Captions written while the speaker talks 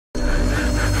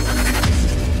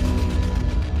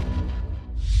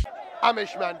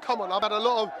Amish, man, come on. I've had a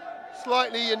lot of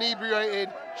slightly inebriated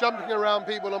jumping around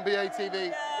people on BATV.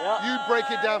 Yeah. You break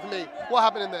it down for me. What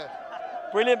happened in there?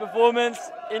 Brilliant performance.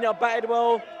 India batted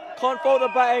well. Can't fault the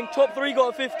batting. Top 3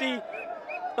 got a 50.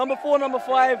 Number 4, number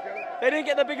 5. They didn't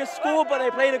get the biggest score, but they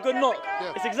played a good knock.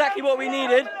 Yeah. It's exactly what we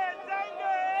needed.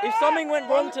 If something went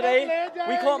wrong today,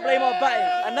 we can't blame our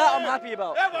batting, and that I'm happy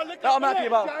about.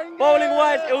 Bowling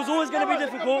wise, it was always going to be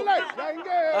difficult.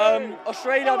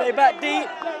 Australia, they bat deep,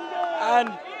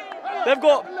 and they've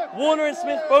got Warner and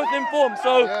Smith both in form.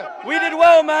 So we did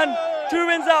well, man. 2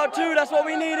 wins out of 2, that's what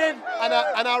we needed.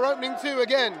 And our opening 2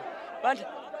 again. Man,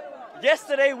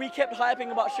 yesterday we kept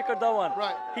hyping about Shikhar Dhawan.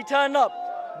 Right. He turned up.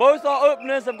 Both our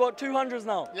openers have got 200s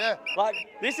now. Yeah. Like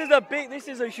this is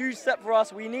a huge step for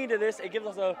us. We needed this. It gives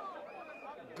us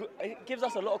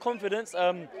a lot of confidence.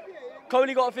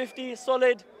 Kohli got a 50,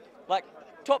 solid. Like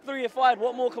top 3 are fired.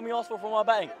 What more can we ask for from our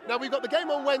batting? Now we've got the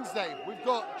game on Wednesday. We've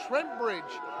got Trent Bridge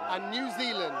and New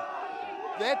Zealand.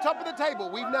 They're top of the table.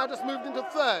 We've now just moved into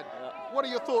 3rd. Yeah. What are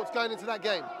your thoughts going into that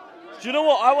game? Do you know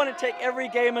what? I want to take every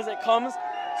game as it comes.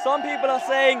 Some people are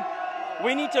saying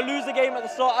we need to lose the game at the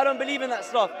start. I don't believe in that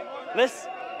stuff. Let's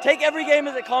take every game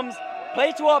as it comes,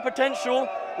 play to our potential.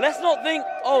 Let's not think,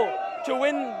 oh, to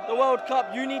win the World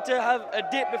Cup, you need to have a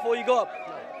dip before you go up.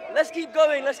 Let's keep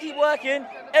going, let's keep working,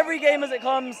 every game as it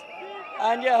comes.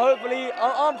 And yeah, hopefully,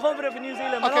 I'm confident for New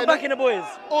Zealand, and I'm backing the boys.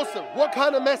 Awesome. What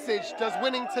kind of message does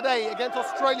winning today against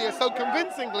Australia so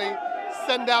convincingly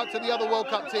send out to the other World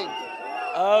Cup teams?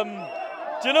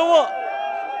 Do you know what?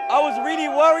 I was really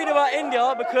worried about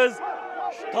India because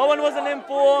Dhawan wasn't in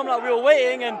form, like we were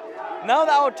waiting, and now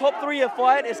that our top 3 are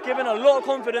fired, it's given a lot of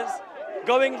confidence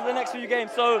going into the next few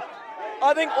games. So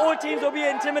I think all teams will be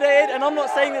intimidated, and I'm not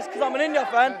saying this because I'm an India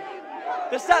fan.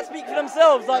 The stats speak for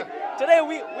themselves. Like today,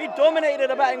 we dominated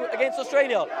the batting against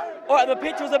Australia. All right, the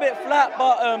pitch was a bit flat,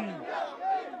 but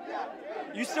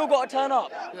you still got to turn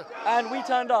up, and we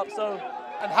turned up. So.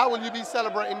 And how will you be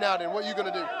celebrating now then? What are you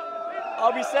going to do?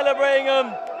 I'll be celebrating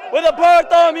with the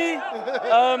Bharat Army.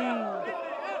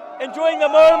 Enjoying the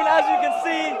moment, as you can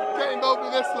see. Get involved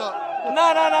with this lot.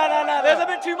 No. There's a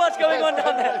bit too much going on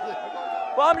down there.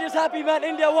 But I'm just happy, man.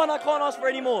 India won. I can't ask for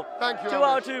any more. Thank you. 2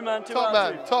 out of 2, man. 2 out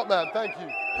of 2. Top man. Thank you.